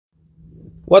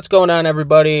What's going on,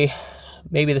 everybody?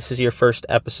 Maybe this is your first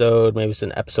episode. Maybe it's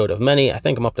an episode of many. I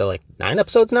think I'm up to like 9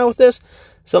 episodes now with this.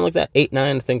 Something like that. 8,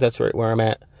 9. I think that's right where I'm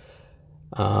at.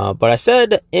 But I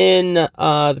said in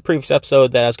the previous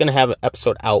episode that I was going to have an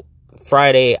episode out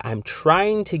Friday. I'm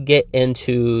trying to get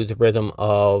into the rhythm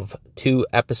of 2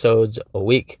 episodes a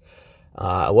week.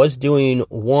 I was doing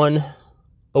 1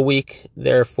 a week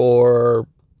there for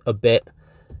a bit.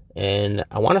 And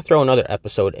I want to throw another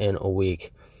episode in a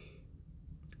week.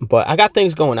 But I got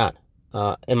things going on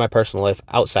in my personal life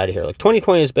outside of here. Like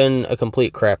 2020 has been a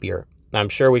complete crap year. I'm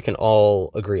sure we can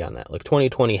all agree on that. Like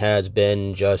 2020 has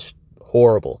been just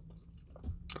horrible.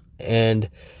 And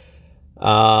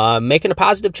making a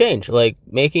positive change, like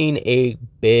making a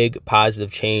big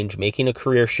positive change, making a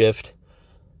career shift.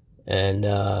 And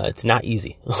it's not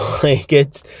easy. Like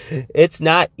it's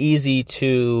not easy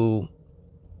to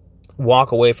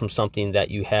walk away from something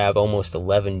that you have almost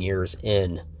 11 years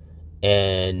in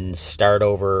and start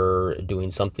over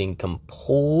doing something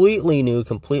completely new,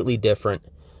 completely different,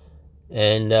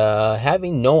 and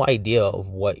having no idea of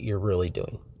what you're really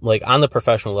doing. Like on the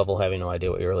professional level, having no idea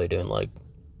what you're really doing. Like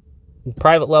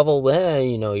private level,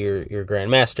 you're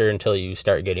grandmaster until you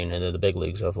start getting into the big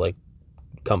leagues of like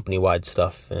company-wide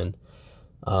stuff and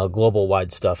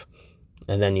global-wide stuff.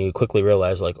 And then you quickly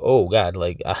realize like, oh God,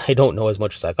 like I don't know as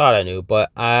much as I thought I knew,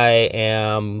 but I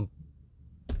am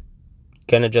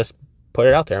gonna just put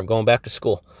it out there. I'm going back to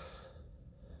school.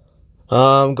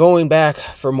 Going back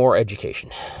for more education,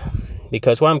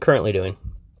 because what I'm currently doing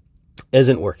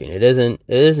isn't working. It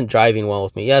isn't driving well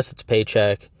with me. Yes, it's a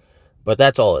paycheck, but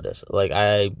that's all it is. Like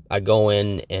I go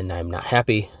in and I'm not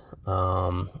happy.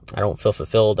 I don't feel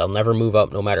fulfilled. I'll never move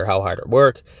up no matter how hard I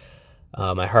work.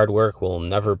 My hard work will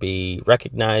never be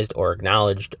recognized or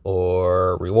acknowledged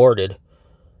or rewarded.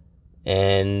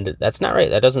 And that's not right.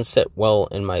 That doesn't sit well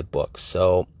in my book.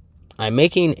 So I'm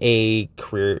making a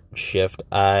career shift.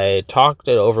 I talked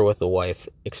it over with the wife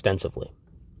extensively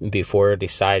before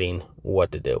deciding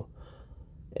what to do.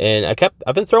 And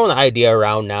I've been throwing the idea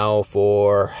around now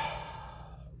for,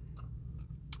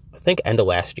 I think, end of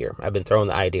last year. I've been throwing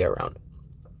the idea around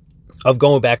of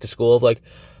going back to school, of like,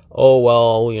 oh,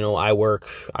 well, I work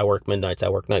midnights, I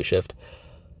work night shift.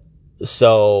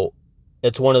 So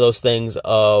it's one of those things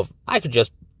of I could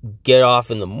just get off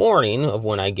in the morning of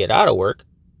when I get out of work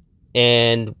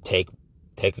and take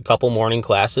a couple morning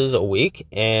classes a week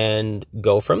and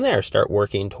go from there, start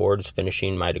working towards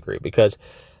finishing my degree. Because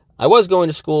I was going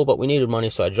to school, but we needed money,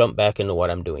 so I jumped back into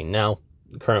what I'm doing now.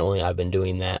 Currently, I've been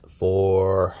doing that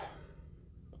for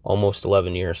almost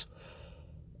 11 years.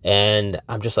 And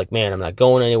I'm just like, man, I'm not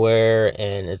going anywhere,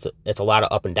 and it's a lot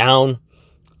of up and down.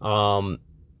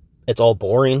 It's all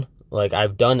boring. Like,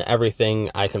 I've done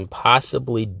everything I can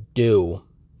possibly do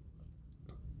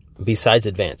besides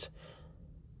advance.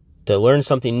 To learn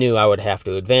something new, I would have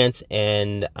to advance,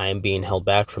 and I'm being held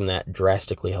back from that,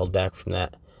 drastically held back from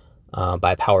that,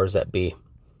 by powers that be.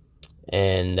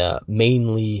 And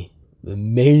mainly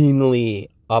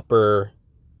upper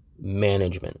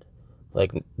management.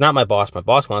 Like, not my boss. My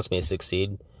boss wants me to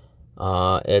succeed.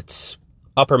 It's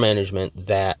upper management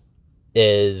that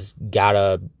is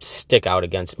gotta stick out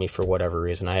against me for whatever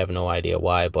reason. I have no idea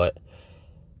why, but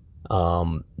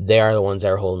they are the ones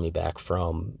that are holding me back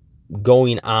from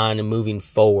going on and moving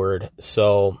forward.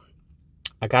 So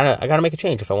I gotta make a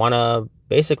change. If I want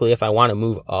to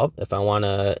move up, if I want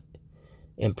to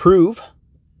improve,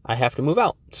 I have to move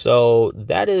out. So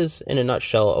that is in a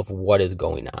nutshell of what is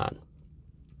going on.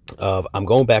 I'm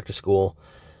going back to school.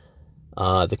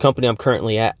 The company I'm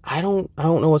currently at, I don't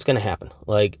know what's going to happen.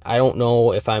 Like, I don't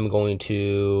know if I'm going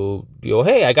to go,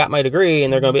 hey, I got my degree,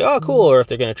 and they're going to be, oh, cool, or if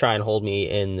they're going to try and hold me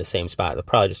in the same spot. They'll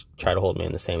probably just try to hold me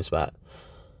in the same spot.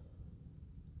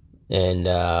 And,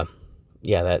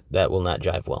 yeah, that will not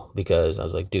jive well, because I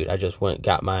was like, dude, I just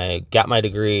got my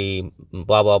degree,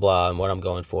 blah, blah, blah, and what I'm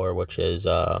going for, which is,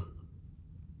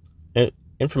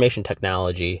 information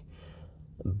technology,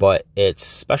 but it's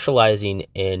specializing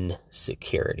in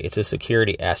security. It's a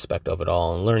security aspect of it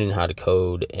all, and learning how to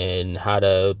code and how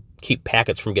to keep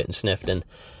packets from getting sniffed and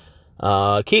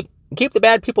keep the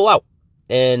bad people out.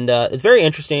 And it's very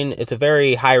interesting. It's a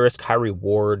very high risk, high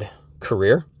reward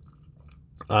career.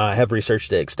 I have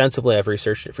researched it extensively. I've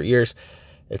researched it for years.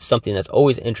 It's something that's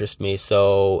always interested me.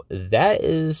 So that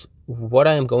is what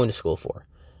I am going to school for.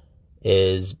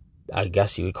 Is, I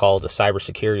guess you would call it a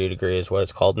cybersecurity degree, is what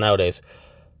it's called nowadays.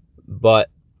 But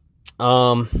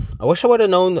I wish I would have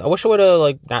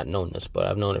not known this, but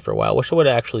I've known it for a while. I wish I would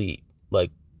have actually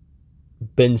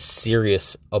been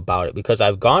serious about it, because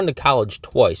I've gone to college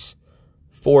twice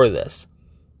for this,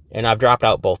 and I've dropped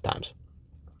out both times.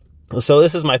 So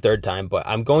this is my third time, but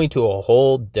I'm going to a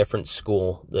whole different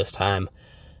school this time.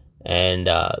 And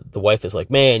the wife is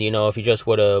like, man, if you just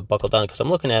would have buckled down, because I'm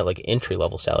looking at like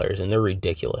entry-level salaries and they're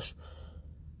ridiculous.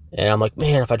 And I'm like,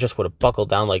 man, if I just would have buckled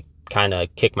down, like kind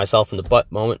of kick myself in the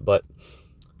butt moment. But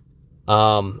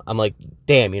I'm like,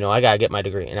 damn, I got to get my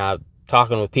degree. And I'm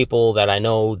talking with people that I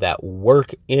know that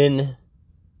work in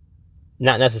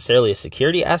not necessarily a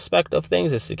security aspect of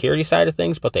things, a security side of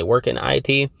things, but they work in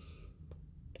IT.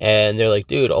 And they're like,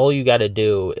 dude, all you got to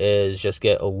do is just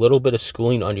get a little bit of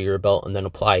schooling under your belt and then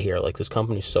apply here. Like, this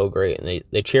company's so great. And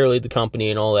they cheerlead the company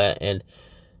and all that. And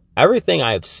everything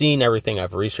I've seen, everything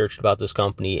I've researched about this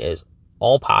company is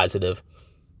all positive.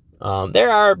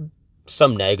 There are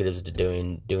some negatives to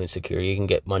doing security. You can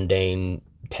get mundane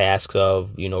tasks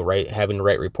of, having to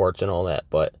write reports and all that.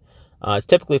 But it's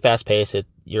typically fast-paced.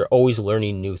 You're always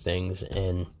learning new things.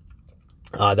 And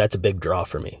that's a big draw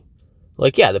for me.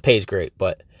 Like, yeah, the pay is great,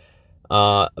 but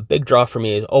a big draw for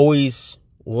me is always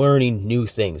learning new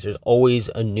things. There's always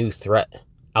a new threat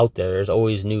out there. There's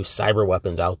always new cyber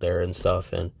weapons out there and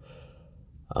stuff. And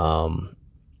I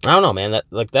don't know, man.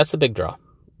 That's the big draw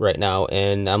right now.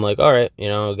 And I'm like, all right,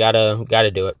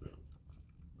 gotta do it.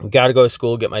 Gotta go to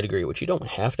school, get my degree, which you don't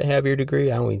have to have your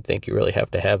degree. I don't even think you really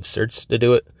have to have certs to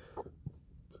do it.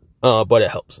 But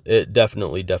it helps. It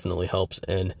definitely helps.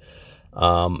 And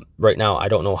right now I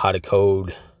don't know how to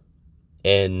code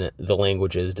in the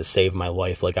languages to save my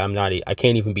life. Like, I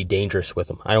can't even be dangerous with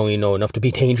them. I don't even know enough to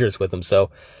be dangerous with them. So,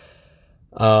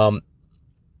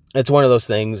 it's one of those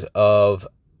things of,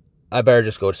 I better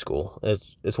just go to school.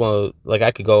 It's one of, like,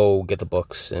 I could go get the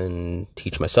books and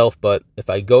teach myself, but if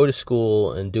I go to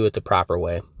school and do it the proper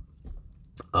way,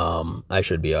 I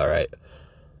should be all right.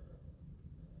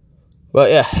 But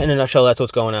yeah, in a nutshell, that's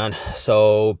what's going on.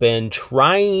 So, been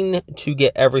trying to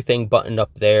get everything buttoned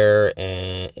up there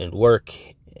and work.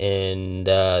 And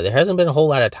there hasn't been a whole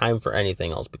lot of time for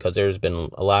anything else because there's been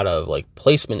a lot of like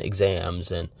placement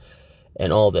exams and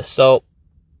all this. So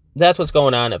that's what's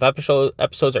going on. If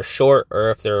episodes are short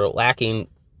or if they're lacking,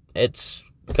 it's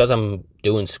because I'm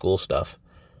doing school stuff.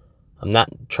 I'm not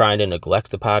trying to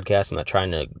neglect the podcast. I'm not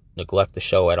trying to neglect the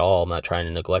show at all. I'm not trying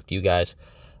to neglect you guys.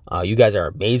 You guys are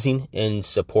amazing in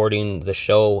supporting the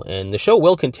show, and the show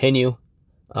will continue.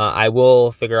 I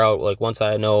will figure out, like, once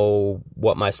I know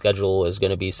what my schedule is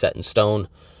going to be set in stone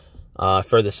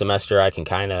for the semester, I can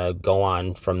kind of go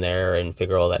on from there and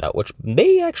figure all that out, which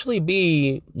may actually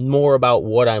be more about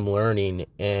what I'm learning,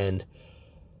 and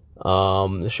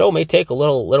the show may take a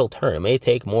little turn. It may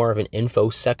take more of an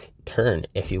infosec turn,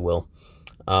 if you will,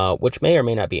 which may or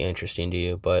may not be interesting to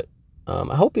you, but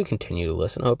I hope you continue to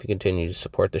listen. I hope you continue to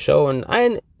support the show, and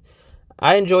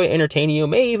I enjoy entertaining you. It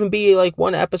may even be like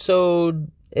one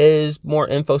episode is more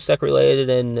infosec related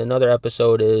and another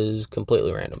episode is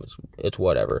completely random. It's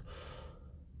whatever.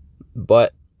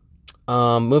 But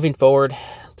moving forward,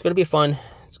 it's going to be fun.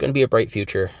 It's going to be a bright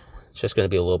future. It's just going to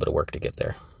be a little bit of work to get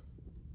there.